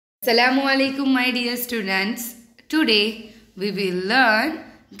Assalamu alaikum my dear students. Today we will learn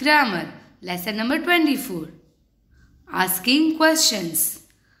grammar lesson number 24 asking questions.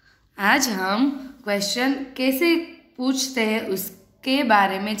 आज हम question कैसे पूछते हैं उसके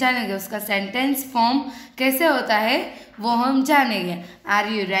बारे में जानेंगे. उसका सेंटेंस फॉर्म कैसे होता है वो हम जानेंगे.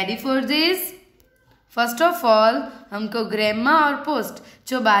 Are you ready for this? First of all हमको ग्रामर और पोस्ट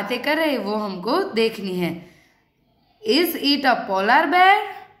जो बातें कर रहे हैं वो हमको देखनी है. Is it a polar bear?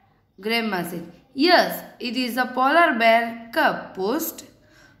 Grandma said, yes, it is a polar bear cub. Post,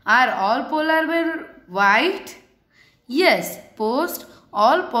 are all polar bear white? Yes, post,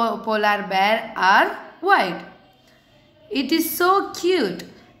 all polar bear are white. It is so cute.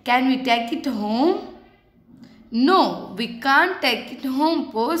 Can we take it home? No, we can't take it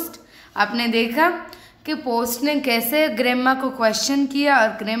home, post. आपने देखा कि post ने कैसे ग्राम्मा को question किया और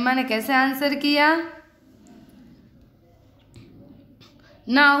ग्राम्मा ने कैसे आंसर किया.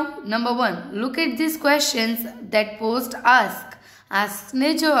 Now, number 1, look at these questions that post ask.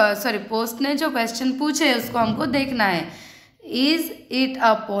 Post ने जो क्वेश्चन पूछे उसको हमको देखना है. Is it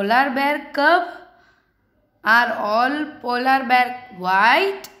a polar bear cub? Are all polar bear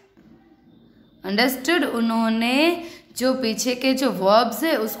white? Understood? उन्होंने जो पीछे के जो verbs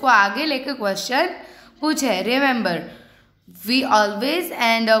है उसको आगे लेकर क्वेश्चन पूछे. Remember, we always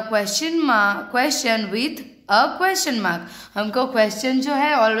end a question with a question mark. हमको क्वेश्चन जो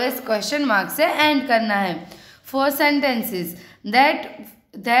है ऑलवेज क्वेश्चन मार्क से एंड करना है. Four sentences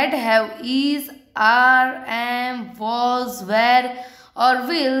that have is, are, M, was, where और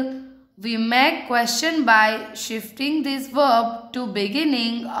will, we make question by shifting this verb to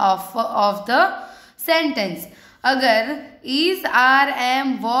beginning of the sentence. अगर is, are,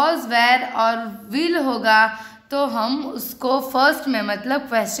 M, was, where और will होगा तो हम उसको फर्स्ट में मतलब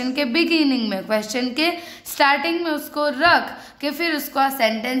क्वेश्चन के बिगिनिंग में, क्वेश्चन के स्टार्टिंग में उसको रख के फिर उसका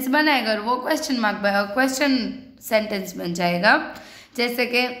सेंटेंस बनाएगा और वो क्वेश्चन सेंटेंस बन जाएगा. जैसे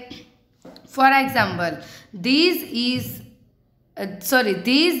कि for example this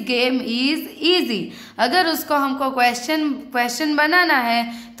game is easy. अगर उसको हमको क्वेश्चन बनाना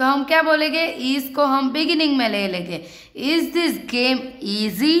है तो हम क्या बोलेंगे? इज को हम बिगिनिंग में ले लेंगे. Is this game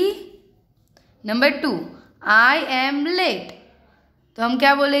easy? Number 2, I am late. तो हम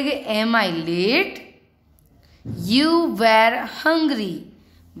क्या बोलेंगे? Am I late? You were hungry.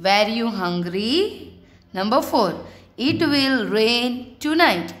 Were you hungry? Number 4, it will rain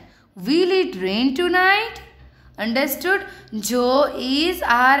tonight. Will it rain tonight? Understood? जो is,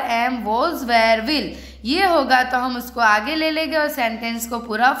 are, am, was, were, will ये होगा तो हम उसको आगे ले लेंगे और सेंटेंस को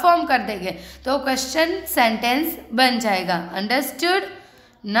पूरा फॉर्म कर देंगे तो क्वेश्चन सेंटेंस बन जाएगा. Understood?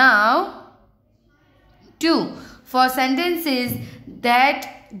 Now 2, for sentences that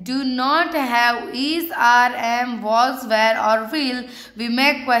do not have is, are, am, was, were or will, we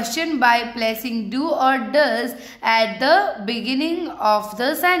make question by placing do or does at the beginning of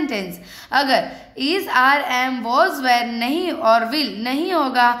the sentence. अगर is, are, am, was, were नहीं और will नहीं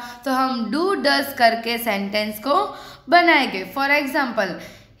होगा तो हम do, does करके sentence को बनाएंगे. For example,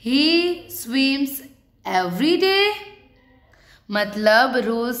 he swims every day. मतलब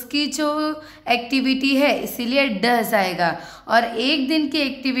रोज़ की जो एक्टिविटी है इसीलिए डज आएगा और एक दिन की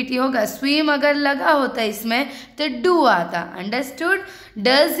एक्टिविटी होगा. स्विम अगर लगा होता इसमें तो डू आता. Understood?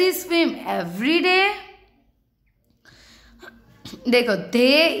 Does he swim every day? देखो,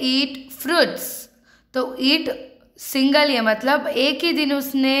 दे ईट फ्रूट्स तो ईट सिंगल है मतलब एक ही दिन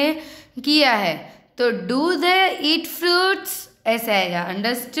उसने किया है तो डू दे ईट फ्रूट्स ऐसा आएगा.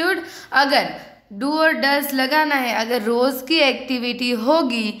 अंडरस्टूड? अगर डू और डज लगाना है, अगर रोज़ की एक्टिविटी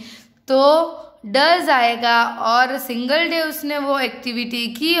होगी तो डज आएगा और सिंगल डे उसने वो एक्टिविटी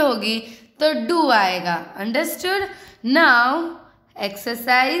की होगी तो डू आएगा. Understood? Now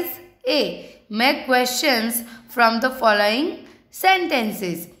exercise A, make questions from the following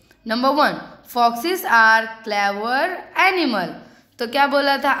sentences. Number 1, foxes are clever animal. तो क्या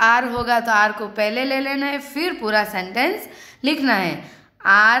बोला था? आर होगा तो आर को पहले ले लेना है फिर पूरा सेंटेंस लिखना है.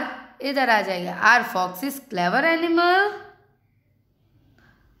 आर इधर आ जाएगा. आर फॉक्सेस क्लेवर एनिमल,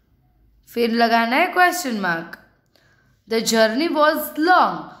 फिर लगाना है question mark. The journey was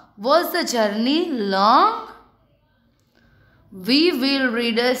long. Was the journey long? We will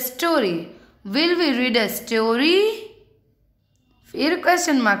read a story. Will we read a story? फिर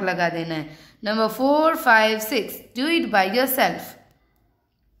क्वेश्चन मार्क लगा देना है. Number 4, 5, 6, do it by yourself.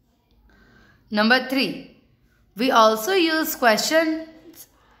 Number 3, we also use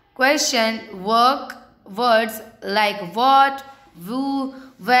question words like what, who,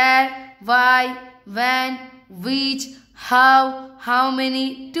 where, why, when, which, how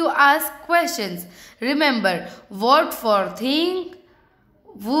many to ask questions. Remember, what for thing,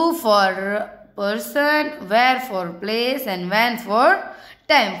 who for person, where for place and when for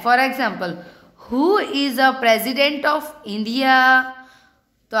time. For example, who is a president of India?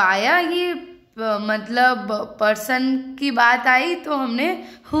 तो आया ये मतलब person की बात आई तो हमने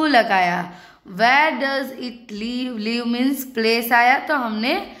who लगाया. Where does it live? Live means place आया तो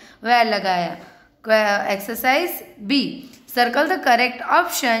हमने where लगाया. Exercise B. Circle the correct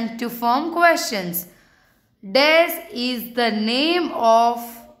option to form questions. Dash is the name of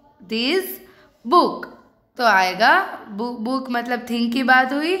this book. तो आएगा book मतलब थिंग की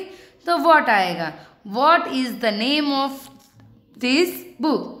बात हुई तो what आएगा. What is the name of this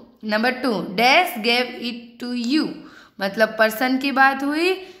book? Number 2. Dash gave it to you. मतलब person की बात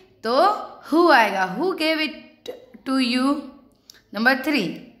हुई तो who आएगा. Who gave it to you? Number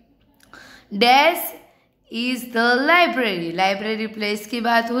 3. Dash is the library. Library place की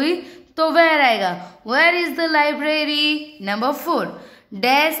बात हुई तो where आएगा. Where is the library? Number 4.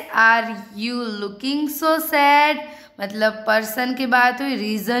 Dash are you looking so sad? मतलब पर्सन की बात हुई,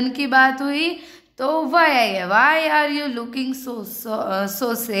 रीजन की बात हुई तो why आएगा. Why are you looking so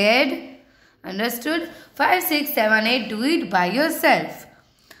sad? Understood? 5, 6, 7, 8. Do it by yourself.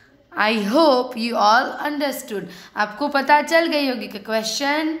 I hope you all understood. आपको पता चल गई होगी कि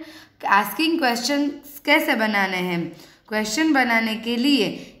क्वेश्चन आस्किंग क्वेश्चन कैसे बनाने हैं. क्वेश्चन बनाने के लिए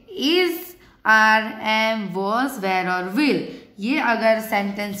is, are, M, was, where और विल ये अगर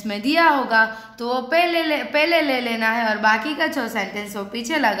सेंटेंस में दिया होगा तो वो पहले ले लेना है और बाकी का जो सेंटेंस वो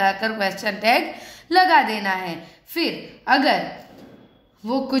पीछे लगाकर क्वेश्चन टैग लगा देना है. फिर अगर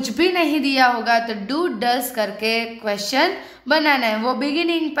वो कुछ भी नहीं दिया होगा तो डू डस करके क्वेश्चन बनाना है. वो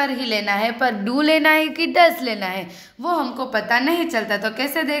बिगिनिंग पर ही लेना है पर डू लेना है कि डस लेना है वो हमको पता नहीं चलता. तो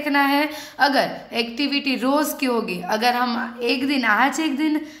कैसे देखना है. अगर एक्टिविटी रोज़ की होगी, अगर हम एक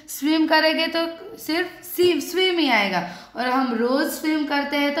दिन स्विम करेंगे तो सिर्फ स्विम ही आएगा और हम रोज़ स्विम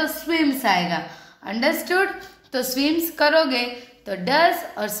करते हैं तो स्विम्स आएगा. अंडरस्टूड. तो स्विम्स करोगे तो डस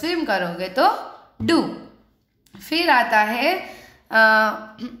और स्विम करोगे तो डू. फिर आता है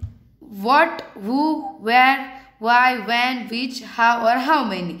what, who, where, why, when, which, how और how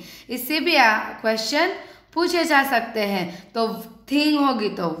many. इससे भी क्वेश्चन पूछे जा सकते हैं. तो थिंग होगी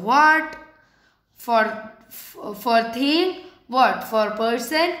तो what, for thing, what, for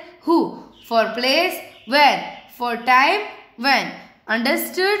person, who, for place, where, for time, when.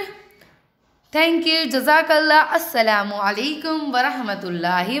 Understood? Thank you. Jazakallah. Assalamu alaikum wa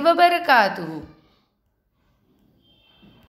rahmatullahi wa barakatuhu.